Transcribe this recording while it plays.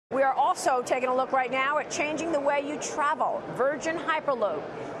We are also taking a look right now at changing the way you travel. Virgin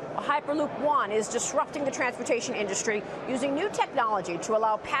Hyperloop One is disrupting the transportation industry using new technology to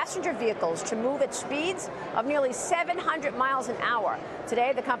allow passenger vehicles to move at speeds of nearly 700 miles an hour.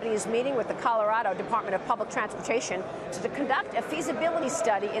 Today, the company is meeting with the Colorado Department of Public Transportation to conduct a feasibility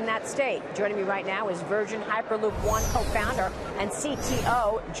study in that state. Joining me right now is Virgin Hyperloop One co-founder and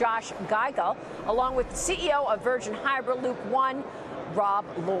CTO Josh Giegel, along with the CEO of Virgin Hyperloop One,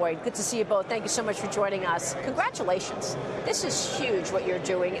 Lloyd. Good to see you both. Thank you so much for joining us. Congratulations. This is huge what you're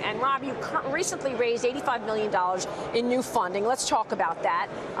doing. And Rob, you recently raised $85 million in new funding. Let's talk about that.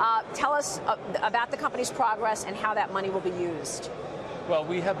 Tell us about the company's progress and how that money will be used. Well,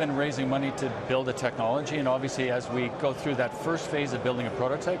 we have been raising money to build a technology, and obviously as we go through that first phase of building a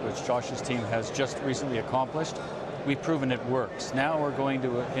prototype, which Josh's team has just recently accomplished, we've proven it works. Now we're going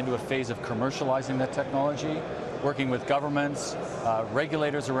into a phase of commercializing that technology, working with governments,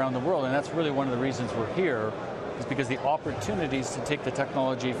 regulators around the world, and that's really one of the reasons we're here, is because the opportunities to take the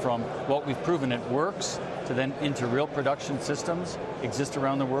technology from what we've proven it works to then into real production systems exist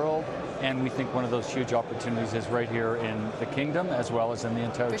around the world, and we think one of those huge opportunities is right here in the Kingdom as well as in the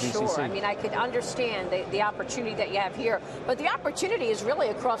entire GCC. For sure. I mean, I could understand the opportunity that you have here, but the opportunity is really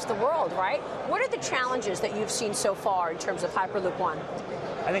across the world, right? What are the challenges that you've seen so far in terms of Hyperloop One?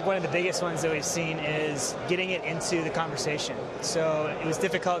 I think one of the biggest ones that we've seen is getting it into the conversation. So it was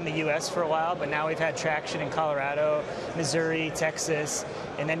difficult in the US for a while, but now we've had traction in Colorado, Missouri, Texas,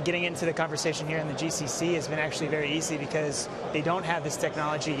 and then getting into the conversation here in the GCC has been actually very easy because they don't have this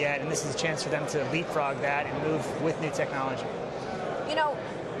technology yet, and this is a chance for them to leapfrog that and move with new technology. You know,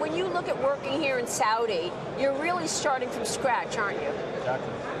 when you look at working here in Saudi, you're really starting from scratch, aren't you?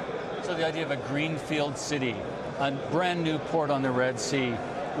 Exactly. So the idea of a greenfield city, a brand new port on the Red Sea,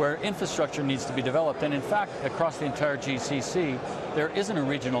 where infrastructure needs to be developed. And in fact, across the entire GCC, there isn't a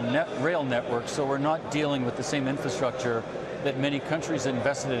regional rail network, so we're not dealing with the same infrastructure that many countries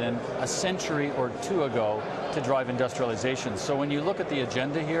invested in a century or two ago to drive industrialization. So when you look at the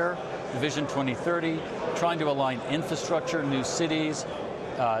agenda here, Vision 2030, trying to align infrastructure, new cities,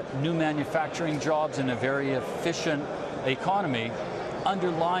 new manufacturing jobs in a very efficient economy,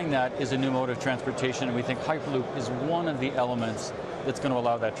 underlying that is a new mode of transportation, and we think Hyperloop is one of the elements that's going to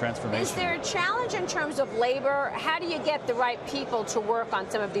allow that transformation. Is there a challenge in terms of labor? How do you get the right people to work on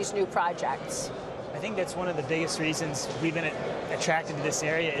some of these new projects? I think that's one of the biggest reasons we've been attracted to this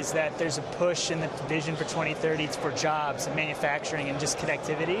area is that there's a push in the vision for 2030 for jobs and manufacturing and just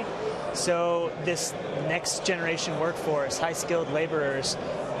connectivity. So this next generation workforce, high-skilled laborers,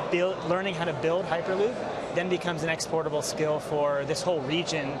 learning how to build Hyperloop then becomes an exportable skill for this whole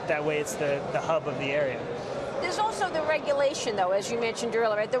region. That way it's the hub of the area. There's also the regulation, though, as you mentioned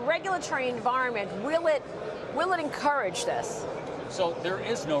earlier, right? The regulatory environment, will it encourage this? So there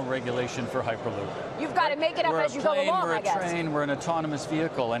is no regulation for Hyperloop. You've got to make it up as you go along, I guess. We're a train, we're an autonomous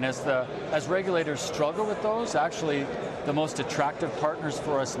vehicle, and as regulators struggle with those, actually the most attractive partners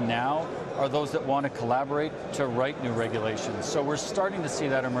for us now are those that want to collaborate to write new regulations. So we're starting to see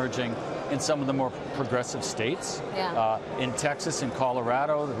that emerging in some of the more progressive states. Yeah. In Texas and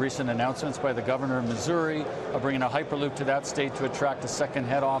Colorado, the recent announcements by the governor of Missouri of bringing a Hyperloop to that state to attract a second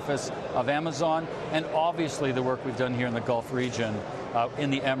head office of Amazon, and obviously the work we've done here in the Gulf region, in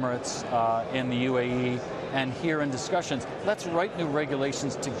the Emirates, in the UAE, and here in discussions. Let's write new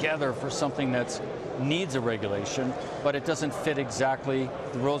regulations together for something that needs a regulation, but it doesn't fit exactly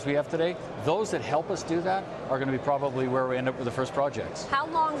the rules we have today. Those that help us do that are going to be probably where we end up with the first projects. How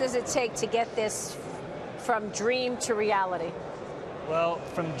long does it take to get this from dream to reality? Well,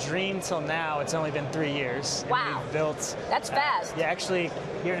 from dream till now, it's only been 3 years. Wow. We've built. That's fast. Yeah, actually,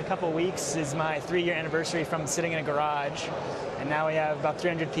 here in a couple of weeks is my 3-year anniversary from sitting in a garage. And now we have about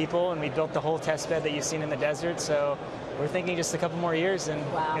 300 people, and we built the whole test bed that you've seen in the desert. So we're thinking just a couple more years, and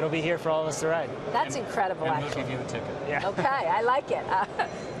wow, it'll be here for all of us to ride. That's incredible, and actually. We'll give you a ticket. Yeah. Okay, I like it.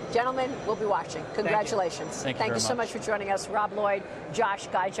 Gentlemen, we'll be watching. Congratulations. Thank you so much for joining us. Lloyd, Josh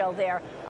Giegel there.